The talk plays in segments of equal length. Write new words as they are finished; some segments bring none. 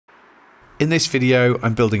In this video,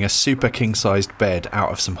 I'm building a super king-sized bed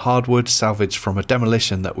out of some hardwood salvaged from a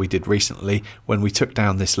demolition that we did recently when we took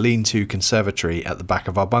down this lean-to conservatory at the back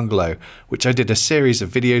of our bungalow, which I did a series of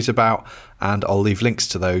videos about, and I'll leave links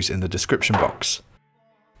to those in the description box.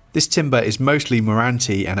 This timber is mostly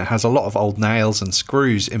meranti and it has a lot of old nails and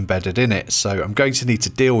screws embedded in it, so I'm going to need to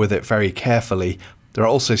deal with it very carefully. There are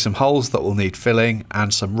also some holes that will need filling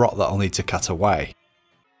and some rot that I'll need to cut away.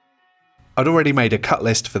 I'd already made a cut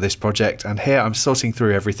list for this project, and here I'm sorting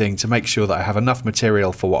through everything to make sure that I have enough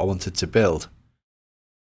material for what I wanted to build.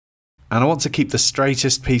 And I want to keep the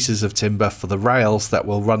straightest pieces of timber for the rails that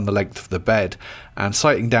will run the length of the bed, and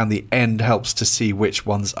sighting down the end helps to see which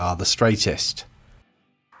ones are the straightest.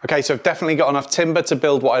 Okay, so I've definitely got enough timber to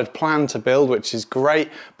build what I'd planned to build, which is great,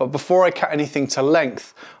 but before I cut anything to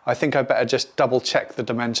length, I think I better just double check the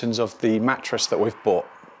dimensions of the mattress that we've bought.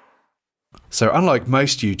 So unlike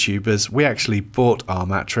most YouTubers, we actually bought our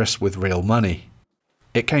mattress with real money.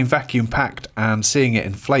 It came vacuum packed and seeing it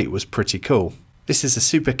inflate was pretty cool. This is a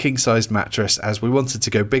super king-sized mattress as we wanted to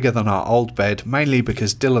go bigger than our old bed, mainly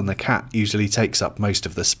because Dylan the cat usually takes up most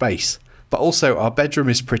of the space. But also our bedroom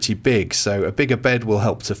is pretty big, so a bigger bed will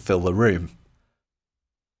help to fill the room.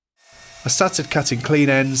 I started cutting clean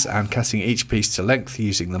ends and cutting each piece to length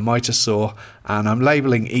using the miter saw, and I'm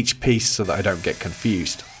labelling each piece so that I don't get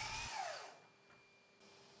confused.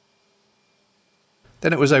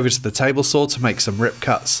 Then it was over to the table saw to make some rip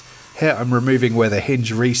cuts. Here I'm removing where the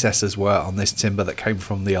hinge recesses were on this timber that came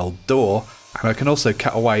from the old door, and I can also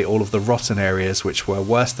cut away all of the rotten areas, which were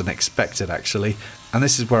worse than expected actually, and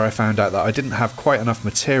this is where I found out that I didn't have quite enough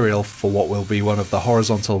material for what will be one of the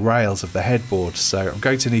horizontal rails of the headboard, so I'm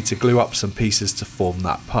going to need to glue up some pieces to form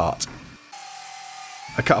that part.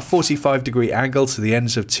 I cut a 45-degree angle to the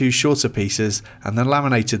ends of two shorter pieces and then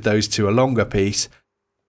laminated those to a longer piece,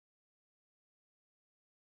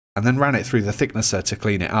 and then ran it through the thicknesser to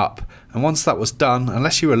clean it up. And once that was done,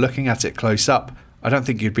 unless you were looking at it close up, I don't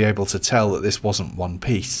think you'd be able to tell that this wasn't one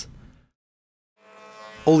piece.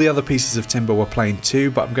 All the other pieces of timber were plain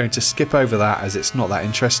too, but I'm going to skip over that as it's not that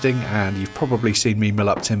interesting and you've probably seen me mill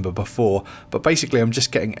up timber before, but basically I'm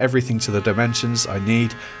just getting everything to the dimensions I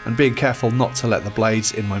need and being careful not to let the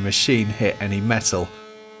blades in my machine hit any metal.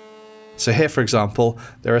 So here for example,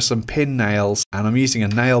 there are some pin nails and I'm using a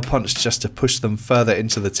nail punch just to push them further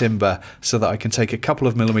into the timber so that I can take a couple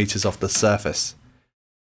of millimeters off the surface.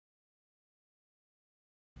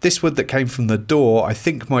 This wood that came from the door I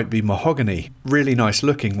think might be mahogany, really nice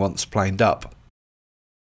looking once planed up.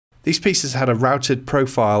 These pieces had a routed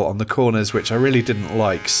profile on the corners which I really didn't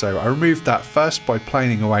like, so I removed that first by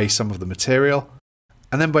planing away some of the material,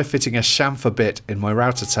 and then by fitting a chamfer bit in my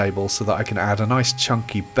router table so that I can add a nice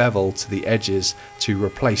chunky bevel to the edges to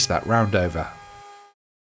replace that roundover.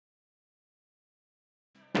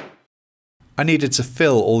 I needed to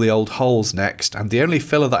fill all the old holes next, and the only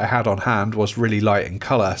filler that I had on hand was really light in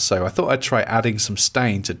colour, so I thought I'd try adding some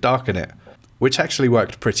stain to darken it, which actually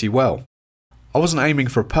worked pretty well. I wasn't aiming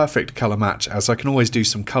for a perfect colour match as I can always do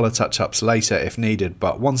some colour touch-ups later if needed,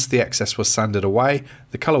 but once the excess was sanded away,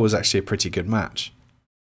 the colour was actually a pretty good match.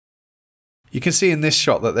 You can see in this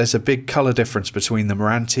shot that there's a big colour difference between the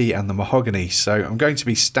meranti and the mahogany, so I'm going to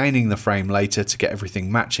be staining the frame later to get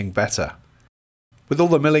everything matching better. With all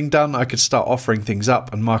the milling done, I could start offering things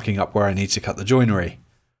up and marking up where I need to cut the joinery.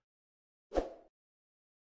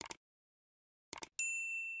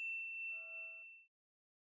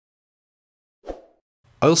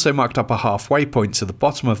 I also marked up a halfway point to the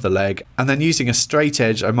bottom of the leg, and then using a straight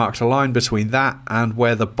edge I marked a line between that and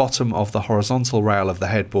where the bottom of the horizontal rail of the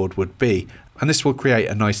headboard would be, and this will create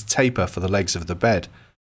a nice taper for the legs of the bed.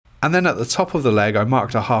 And then at the top of the leg I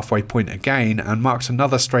marked a halfway point again and marked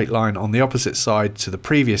another straight line on the opposite side to the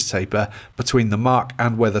previous taper between the mark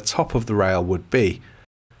and where the top of the rail would be.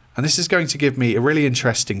 And this is going to give me a really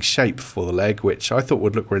interesting shape for the leg, which I thought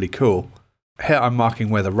would look really cool. Here I'm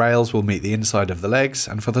marking where the rails will meet the inside of the legs,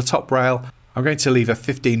 and for the top rail I'm going to leave a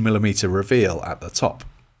 15mm reveal at the top.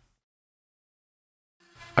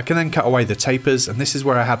 I can then cut away the tapers, and this is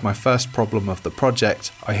where I had my first problem of the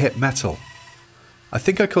project. I hit metal. I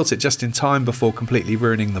think I caught it just in time before completely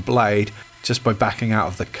ruining the blade just by backing out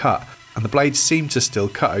of the cut, and the blade seemed to still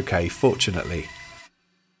cut okay, fortunately.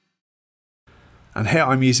 And here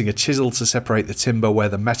I'm using a chisel to separate the timber where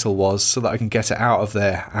the metal was so that I can get it out of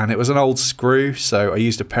there, and it was an old screw so I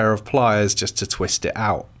used a pair of pliers just to twist it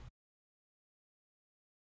out.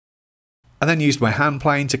 I then used my hand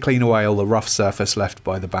plane to clean away all the rough surface left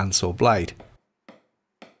by the bandsaw blade.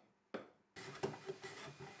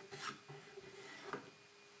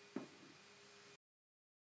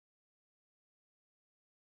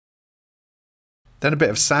 Then a bit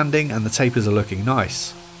of sanding and the tapers are looking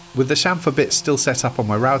nice. With the chamfer bit still set up on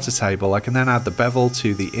my router table, I can then add the bevel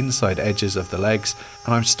to the inside edges of the legs,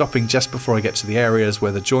 and I'm stopping just before I get to the areas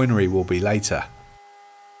where the joinery will be later.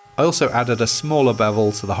 I also added a smaller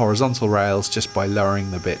bevel to the horizontal rails just by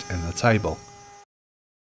lowering the bit in the table.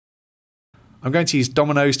 I'm going to use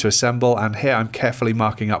dominoes to assemble, and here I'm carefully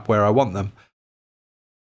marking up where I want them.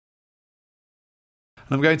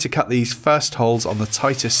 And I'm going to cut these first holes on the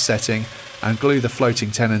tightest setting and glue the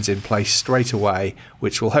floating tenons in place straight away,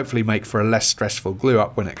 which will hopefully make for a less stressful glue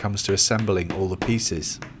up when it comes to assembling all the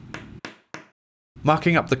pieces.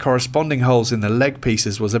 Marking up the corresponding holes in the leg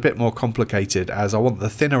pieces was a bit more complicated, as I want the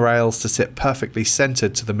thinner rails to sit perfectly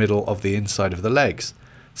centred to the middle of the inside of the legs.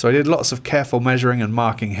 So I did lots of careful measuring and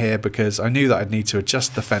marking here because I knew that I'd need to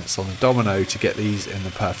adjust the fence on the domino to get these in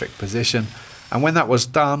the perfect position. And when that was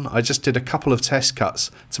done, I just did a couple of test cuts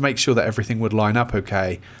to make sure that everything would line up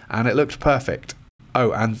okay, and it looked perfect.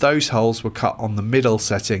 Oh, and those holes were cut on the middle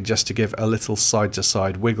setting just to give a little side to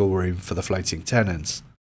side wiggle room for the floating tenons.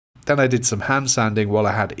 Then I did some hand sanding while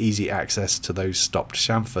I had easy access to those stopped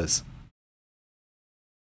chamfers.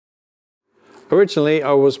 Originally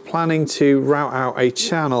I was planning to route out a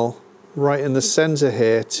channel right in the centre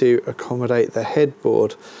here to accommodate the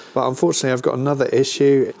headboard, but unfortunately I've got another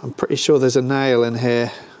issue. I'm pretty sure there's a nail in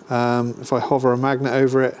here. If I hover a magnet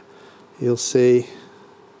over it, you'll see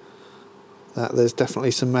that there's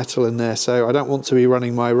definitely some metal in there, so I don't want to be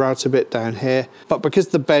running my router bit down here. But because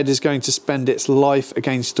the bed is going to spend its life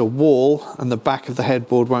against a wall and the back of the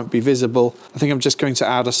headboard won't be visible, I think I'm just going to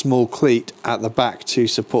add a small cleat at the back to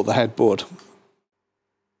support the headboard.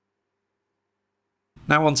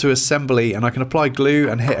 Now on to assembly, and I can apply glue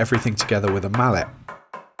and hit everything together with a mallet.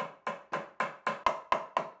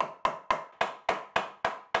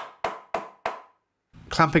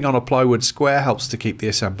 Clamping on a plywood square helps to keep the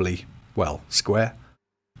assembly, well, square.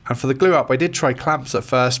 And for the glue up I did try clamps at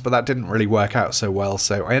first, but that didn't really work out so well,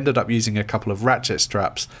 so I ended up using a couple of ratchet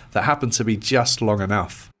straps that happened to be just long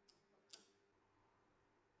enough.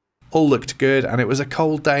 All looked good, and it was a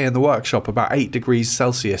cold day in the workshop, about 8 degrees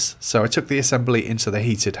Celsius, so I took the assembly into the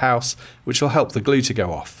heated house, which will help the glue to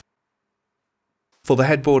go off. For the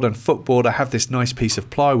headboard and footboard I have this nice piece of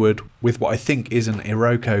plywood with what I think is an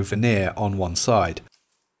Iroko veneer on one side.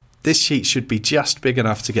 This sheet should be just big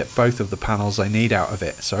enough to get both of the panels I need out of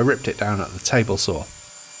it, so I ripped it down at the table saw.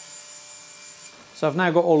 So I've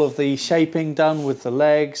now got all of the shaping done with the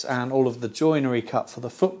legs and all of the joinery cut for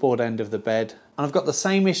the footboard end of the bed. And I've got the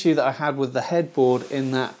same issue that I had with the headboard,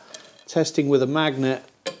 in that testing with a magnet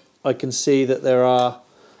I can see that there are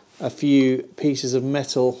a few pieces of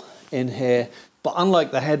metal in here. But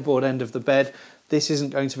unlike the headboard end of the bed, this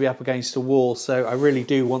isn't going to be up against a wall, so I really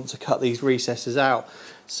do want to cut these recesses out.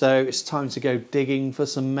 So it's time to go digging for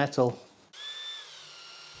some metal.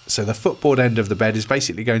 So the footboard end of the bed is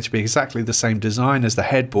basically going to be exactly the same design as the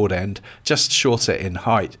headboard end, just shorter in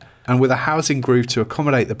height, and with a housing groove to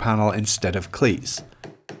accommodate the panel instead of cleats.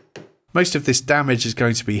 Most of this damage is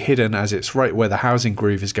going to be hidden, as it's right where the housing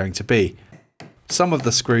groove is going to be. Some of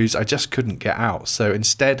the screws I just couldn't get out, so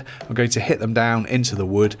instead I'm going to hit them down into the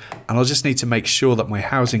wood, and I'll just need to make sure that my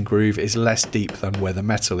housing groove is less deep than where the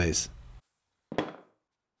metal is.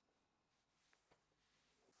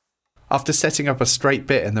 After setting up a straight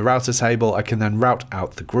bit in the router table, I can then route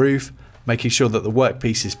out the groove, making sure that the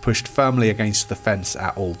workpiece is pushed firmly against the fence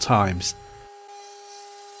at all times.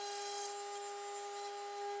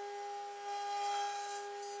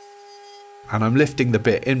 And I'm lifting the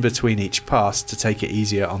bit in between each pass to take it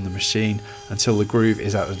easier on the machine until the groove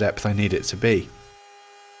is at the depth I need it to be.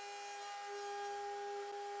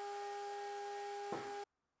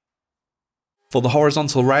 For the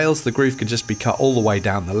horizontal rails, the groove can just be cut all the way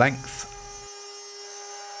down the length.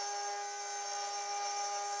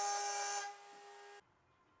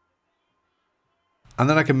 And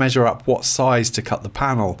then I can measure up what size to cut the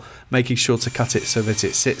panel, making sure to cut it so that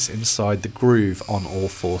it sits inside the groove on all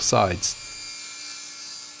four sides.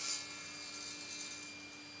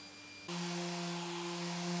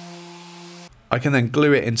 I can then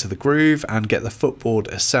glue it into the groove and get the footboard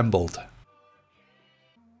assembled.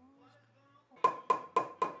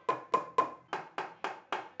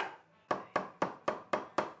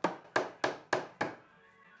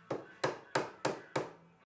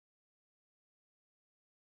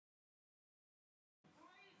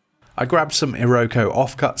 I grabbed some Iroko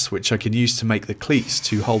offcuts which I can use to make the cleats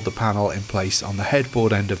to hold the panel in place on the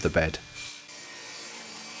headboard end of the bed.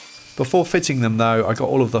 Before fitting them though, I got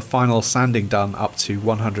all of the final sanding done up to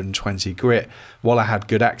 120 grit while I had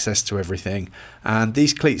good access to everything, and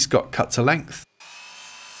these cleats got cut to length.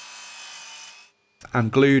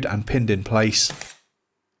 and glued and pinned in place.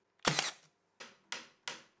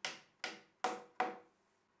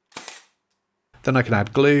 Then I can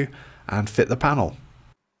add glue and fit the panel.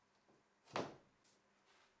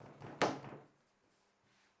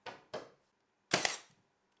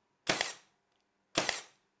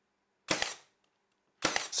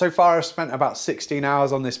 So far I've spent about 16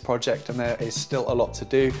 hours on this project and there is still a lot to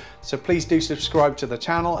do, so please do subscribe to the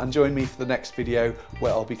channel and join me for the next video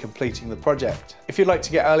where I'll be completing the project. If you'd like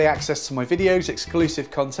to get early access to my videos, exclusive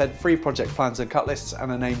content, free project plans and cut lists,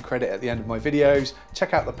 and a name credit at the end of my videos,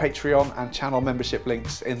 check out the Patreon and channel membership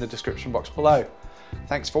links in the description box below.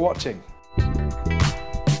 Thanks for watching.